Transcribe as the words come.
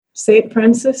St.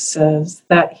 Francis says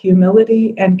that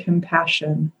humility and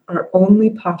compassion are only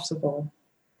possible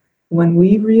when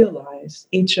we realize,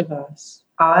 each of us,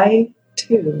 I,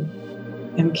 too,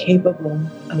 am capable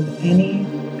of any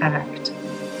act.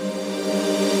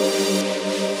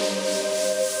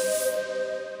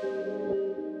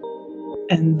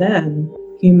 And then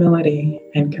humility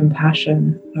and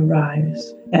compassion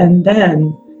arise. And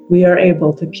then we are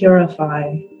able to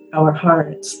purify our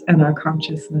hearts and our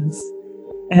consciousness.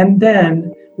 And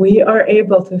then we are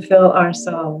able to fill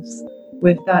ourselves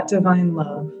with that divine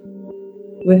love,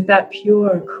 with that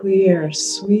pure, clear,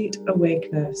 sweet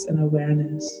awakeness and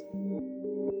awareness.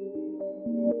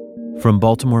 From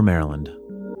Baltimore, Maryland,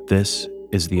 this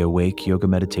is the Awake Yoga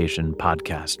Meditation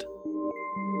Podcast.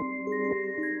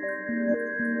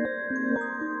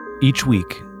 Each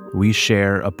week, we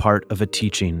share a part of a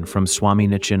teaching from Swami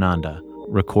Nityananda,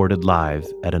 recorded live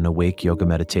at an Awake Yoga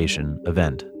Meditation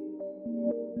event.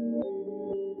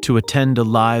 To attend a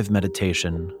live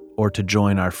meditation or to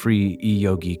join our free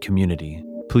e-yogi community,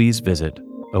 please visit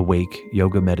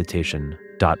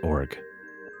awakeyogameditation.org.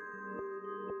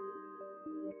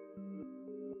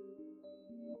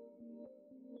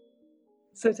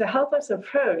 So to help us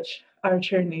approach our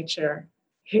true nature,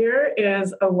 here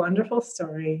is a wonderful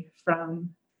story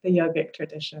from the yogic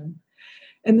tradition.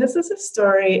 And this is a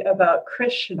story about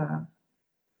Krishna.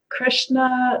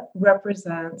 Krishna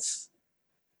represents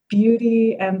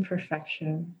beauty and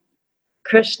perfection.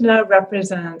 Krishna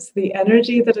represents the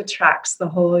energy that attracts the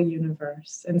whole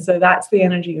universe. And so that's the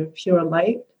energy of pure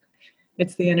light.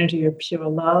 It's the energy of pure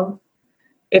love.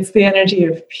 It's the energy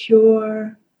of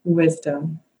pure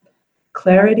wisdom,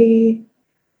 clarity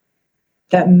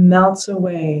that melts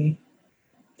away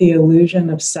the illusion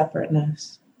of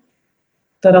separateness,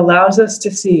 that allows us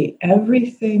to see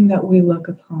everything that we look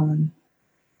upon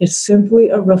is simply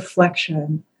a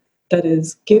reflection that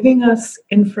is giving us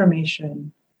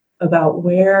information about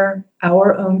where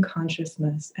our own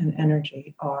consciousness and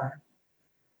energy are.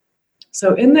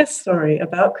 So in this story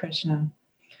about Krishna,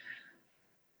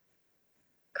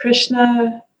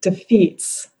 Krishna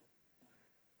defeats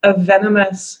a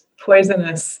venomous,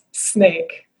 poisonous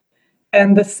snake.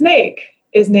 And the snake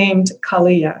is named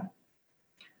Kaliya.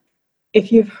 If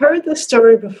you've heard the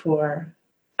story before,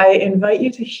 I invite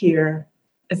you to hear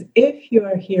as if you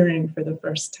are hearing for the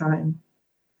first time.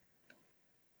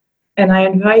 And I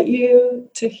invite you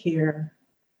to hear,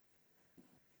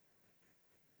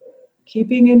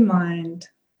 keeping in mind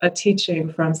a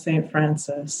teaching from St.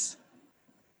 Francis.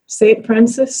 St.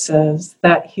 Francis says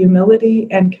that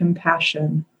humility and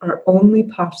compassion are only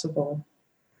possible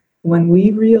when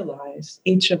we realize,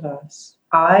 each of us,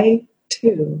 I,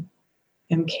 too,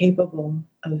 am capable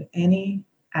of any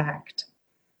act.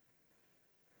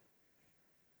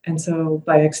 And so,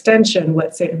 by extension,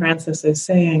 what St. Francis is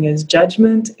saying is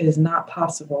judgment is not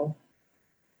possible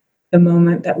the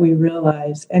moment that we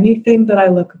realize anything that I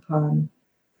look upon,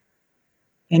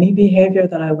 any behavior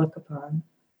that I look upon,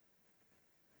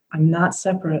 I'm not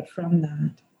separate from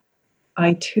that.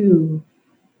 I, too,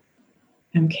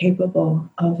 am capable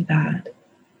of that.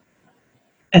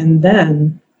 And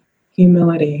then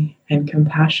humility and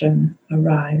compassion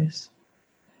arise.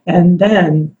 And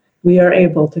then we are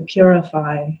able to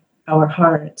purify our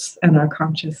hearts and our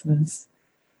consciousness.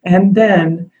 And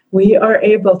then we are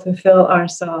able to fill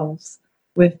ourselves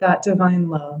with that divine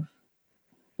love,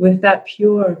 with that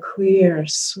pure, clear,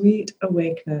 sweet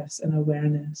awakeness and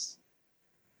awareness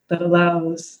that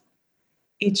allows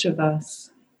each of us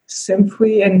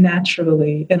simply and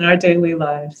naturally in our daily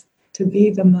lives to be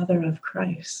the mother of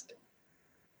Christ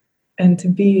and to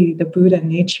be the Buddha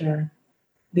nature,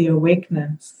 the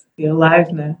awakeness, the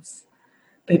aliveness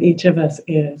that each of us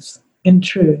is in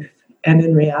truth and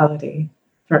in reality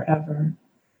forever.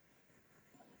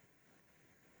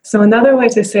 So another way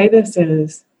to say this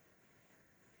is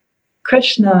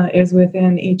Krishna is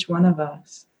within each one of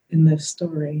us in this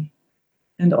story,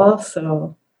 and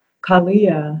also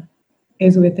Kaliya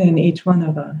is within each one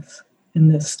of us in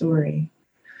this story.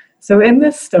 So in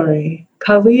this story,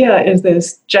 Kaliya is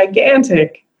this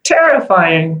gigantic,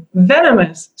 terrifying,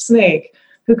 venomous snake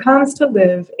who comes to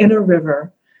live in a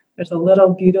river. There's a little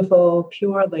beautiful,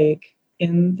 pure lake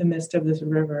in the midst of this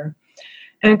river.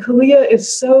 And Kaliya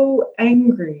is so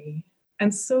angry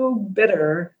and so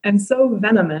bitter and so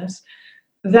venomous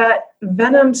that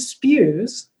venom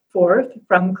spews forth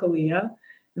from Kaliya,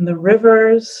 and the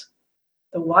rivers,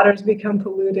 the waters become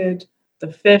polluted,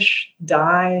 the fish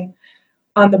die.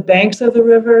 On the banks of the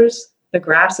rivers, the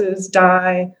grasses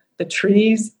die, the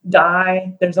trees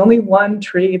die. There's only one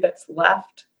tree that's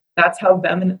left. That's how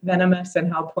venomous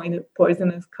and how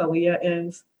poisonous Kaliya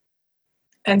is.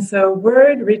 And so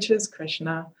word reaches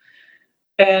Krishna,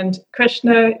 and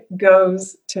Krishna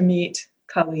goes to meet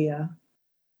Kaliya.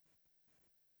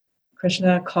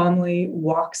 Krishna calmly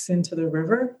walks into the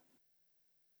river.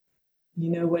 You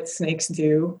know what snakes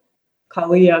do.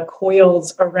 Kaliya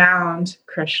coils around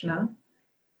Krishna.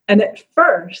 And at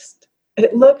first,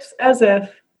 it looks as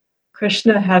if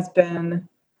Krishna has been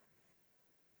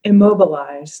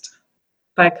immobilized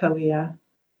by Kaliya.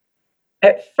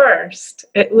 At first,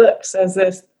 it looks as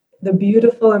if the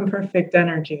beautiful and perfect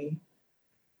energy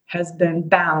has been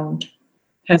bound,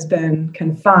 has been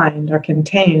confined or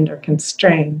contained or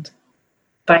constrained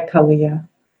by Kaliya.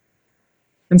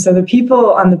 And so the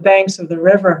people on the banks of the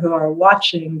river who are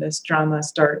watching this drama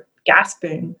start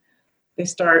gasping. They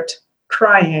start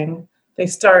crying. They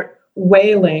start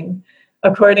wailing.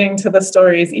 According to the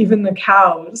stories, even the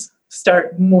cows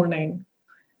start mourning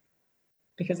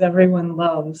because everyone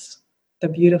loves the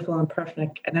beautiful and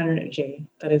perfect energy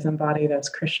that is embodied as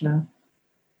Krishna.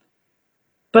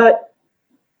 But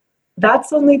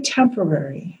that's only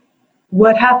temporary.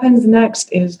 What happens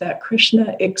next is that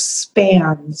Krishna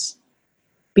expands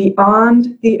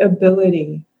beyond the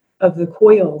ability of the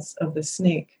coils of the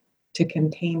snake to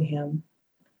contain him.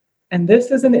 And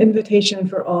this is an invitation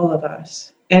for all of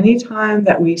us. Anytime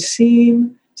that we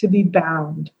seem to be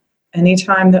bound,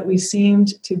 anytime that we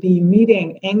seemed to be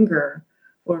meeting anger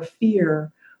or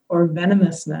fear or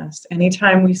venomousness,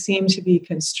 anytime we seem to be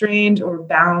constrained or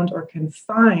bound or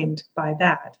confined by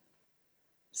that,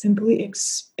 simply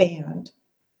expand.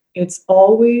 It's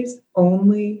always,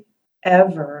 only,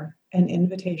 ever an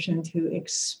invitation to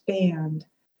expand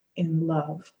in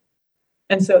love.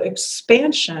 And so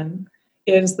expansion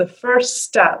is the first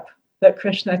step that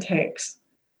Krishna takes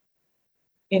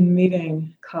in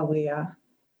meeting Kaliya.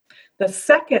 The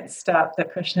second step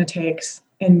that Krishna takes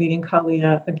in meeting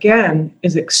Kaliya, again,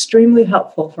 is extremely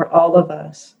helpful for all of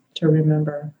us to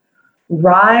remember.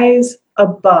 Rise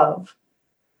above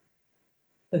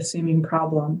the seeming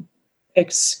problem.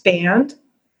 Expand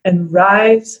and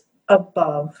rise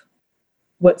above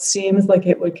what seems like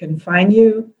it would confine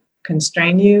you,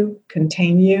 constrain you,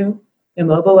 contain you,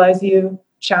 immobilize you,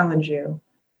 challenge you.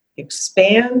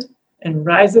 Expand and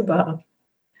rise above.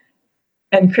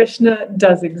 And Krishna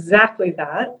does exactly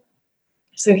that.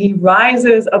 So he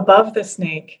rises above the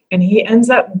snake and he ends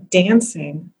up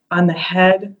dancing on the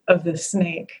head of the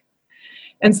snake.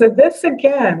 And so this,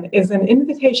 again, is an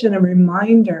invitation, a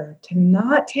reminder to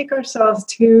not take ourselves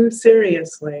too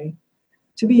seriously,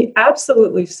 to be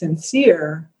absolutely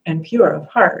sincere and pure of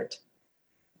heart,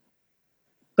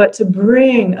 but to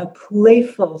bring a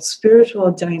playful,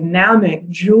 spiritual, dynamic,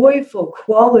 joyful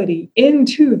quality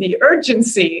into the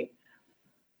urgency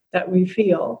that we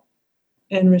feel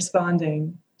in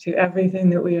responding to everything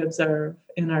that we observe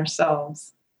in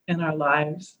ourselves, in our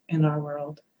lives, in our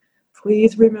world.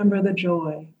 Please remember the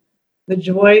joy. The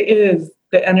joy is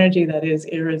the energy that is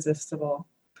irresistible.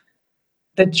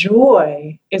 The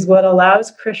joy is what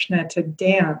allows Krishna to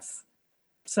dance.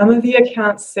 Some of the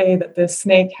accounts say that this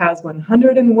snake has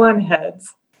 101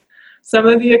 heads. Some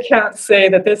of the accounts say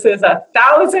that this is a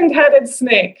 1,000-headed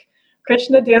snake.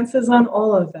 Krishna dances on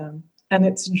all of them, and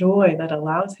it's joy that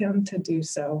allows him to do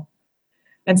so.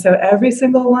 And so every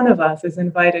single one of us is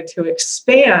invited to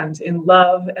expand in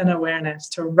love and awareness,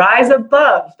 to rise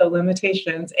above the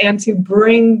limitations and to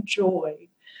bring joy,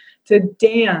 to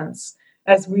dance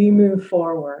as we move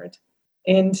forward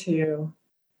into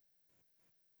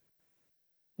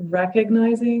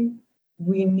recognizing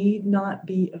we need not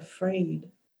be afraid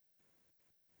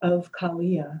of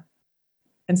Kaliya.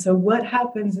 And so what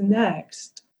happens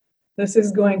next? This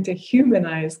is going to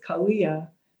humanize Kaliya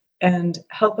and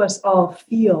help us all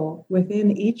feel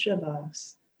within each of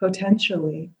us,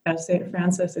 potentially, as St.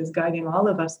 Francis is guiding all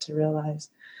of us to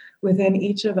realize, within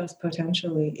each of us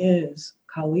potentially is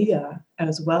Kaliya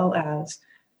as well as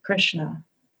Krishna.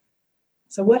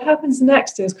 So what happens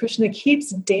next is Krishna keeps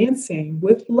dancing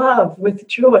with love, with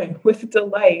joy, with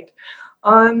delight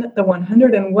on the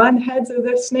 101 heads of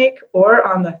the snake or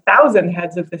on the 1,000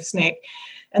 heads of the snake.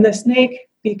 And the snake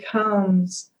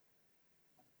becomes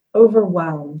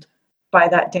overwhelmed by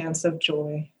that dance of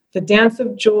joy. The dance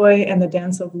of joy and the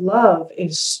dance of love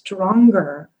is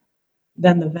stronger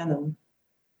than the venom.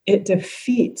 It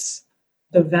defeats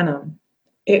the venom.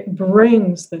 It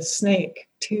brings the snake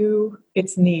to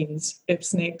its knees, if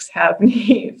snakes have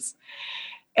knees.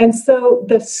 And so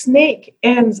the snake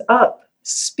ends up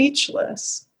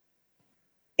speechless.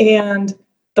 And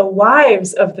the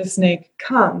wives of the snake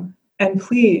come and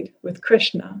plead with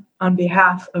Krishna on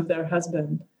behalf of their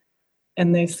husband.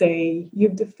 And they say,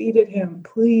 "You've defeated him,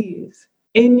 please,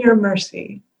 in your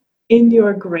mercy, in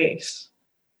your grace,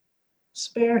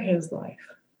 spare his life.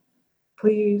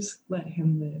 Please let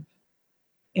him live.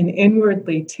 And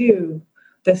inwardly, too,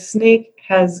 the snake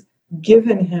has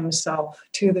given himself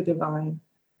to the divine.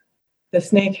 The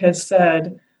snake has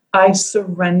said, I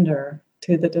surrender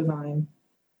to the divine.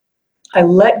 I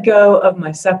let go of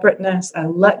my separateness. I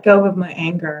let go of my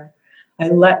anger. I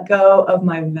let go of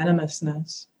my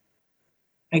venomousness.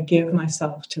 I give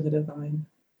myself to the divine.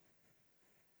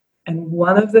 And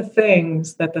one of the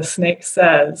things that the snake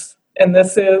says, and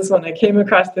this is when I came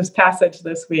across this passage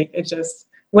this week, it just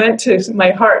went to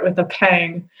my heart with a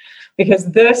pang,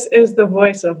 because this is the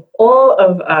voice of all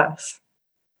of us.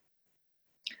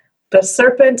 The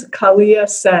serpent Kaliya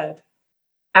said,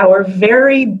 our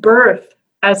very birth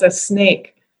as a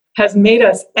snake has made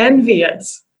us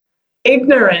envious,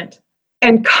 ignorant,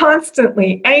 and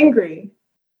constantly angry.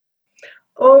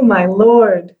 Oh my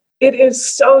Lord, it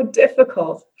is so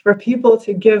difficult for people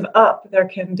to give up their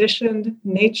conditioned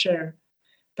nature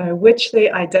by which they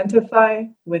identify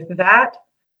with that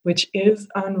which is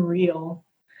unreal.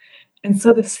 And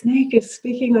so the snake is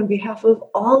speaking on behalf of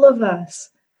all of us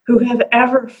who have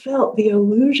ever felt the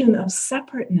illusion of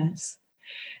separateness.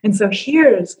 And so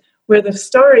here's where the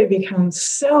story becomes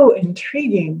so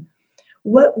intriguing.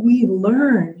 What we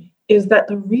learn is that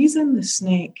the reason the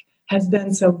snake has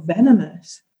been so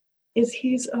venomous is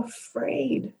he's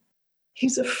afraid.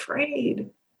 He's afraid.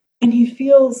 And he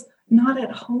feels not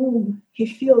at home. He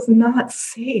feels not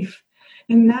safe.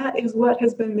 And that is what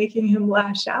has been making him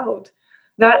lash out.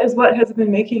 That is what has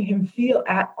been making him feel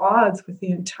at odds with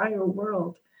the entire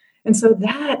world. And so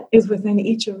that is within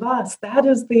each of us. That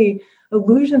is the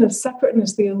illusion of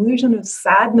separateness, the illusion of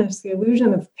sadness, the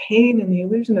illusion of pain, and the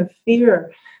illusion of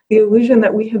fear, the illusion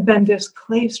that we have been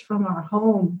displaced from our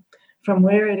home, from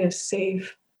where it is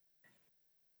safe.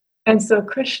 And so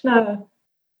Krishna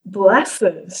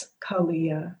blesses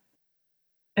Kaliya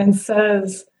and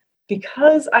says,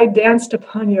 because I danced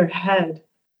upon your head,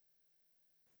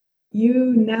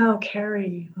 you now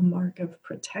carry a mark of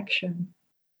protection.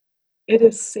 It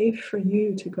is safe for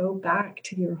you to go back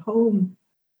to your home.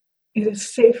 It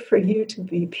is safe for you to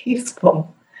be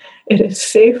peaceful. It is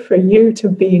safe for you to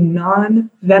be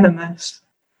non-venomous.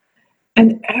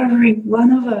 And every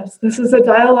one of us, this is a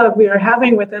dialogue we are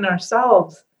having within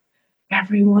ourselves.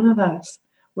 Every one of us,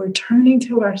 we're turning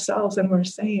to ourselves and we're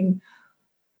saying,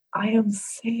 I am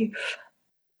safe.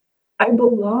 I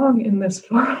belong in this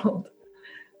world.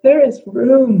 There is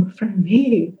room for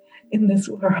me in this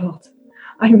world.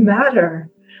 I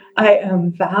matter. I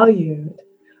am valued.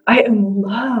 I am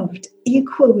loved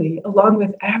equally along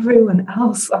with everyone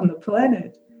else on the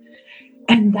planet.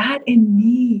 And that in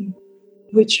me,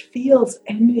 which feels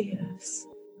envious,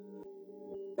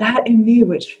 that in me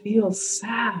which feels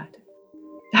sad,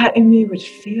 that in me which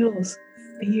feels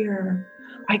fear,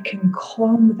 I can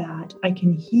calm that. I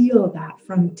can heal that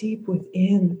from deep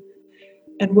within.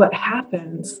 And what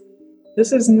happens,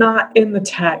 this is not in the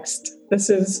text. This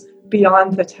is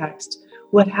beyond the text.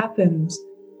 What happens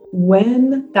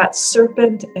when that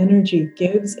serpent energy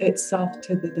gives itself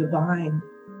to the divine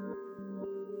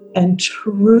and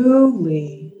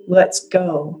truly lets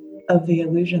go of the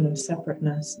illusion of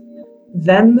separateness,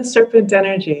 then the serpent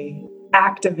energy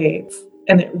activates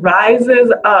and it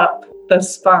rises up the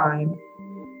spine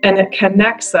and it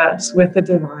connects us with the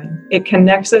divine. It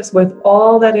connects us with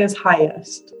all that is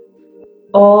highest,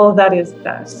 all that is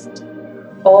best,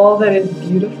 all that is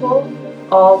beautiful,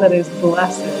 all that is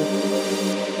blessed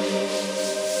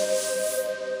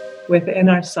within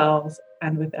ourselves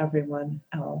and with everyone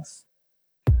else.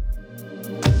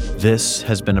 This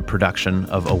has been a production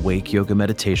of Awake Yoga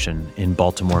Meditation in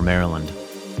Baltimore, Maryland.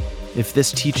 If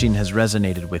this teaching has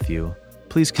resonated with you,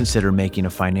 please consider making a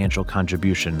financial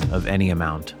contribution of any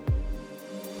amount.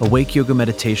 Awake Yoga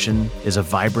Meditation is a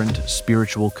vibrant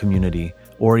spiritual community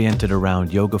oriented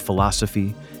around yoga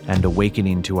philosophy and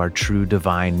awakening to our true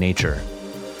divine nature.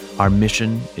 Our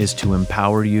mission is to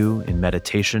empower you in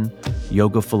meditation,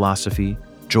 yoga philosophy,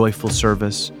 joyful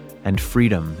service, and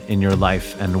freedom in your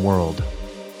life and world.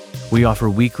 We offer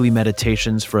weekly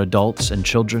meditations for adults and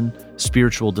children,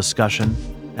 spiritual discussion,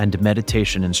 and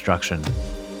meditation instruction.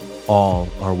 All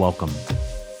are welcome.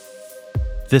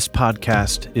 This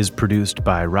podcast is produced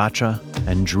by Racha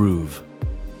and Dhruv.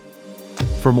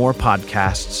 For more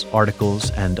podcasts,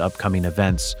 articles, and upcoming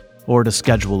events, or to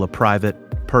schedule a private,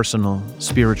 personal,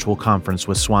 spiritual conference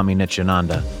with Swami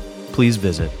Nityananda, please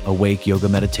visit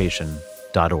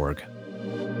awakeyogameditation.org.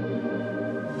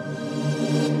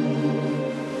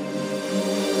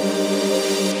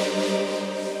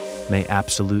 May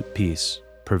absolute peace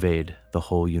pervade the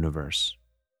whole universe.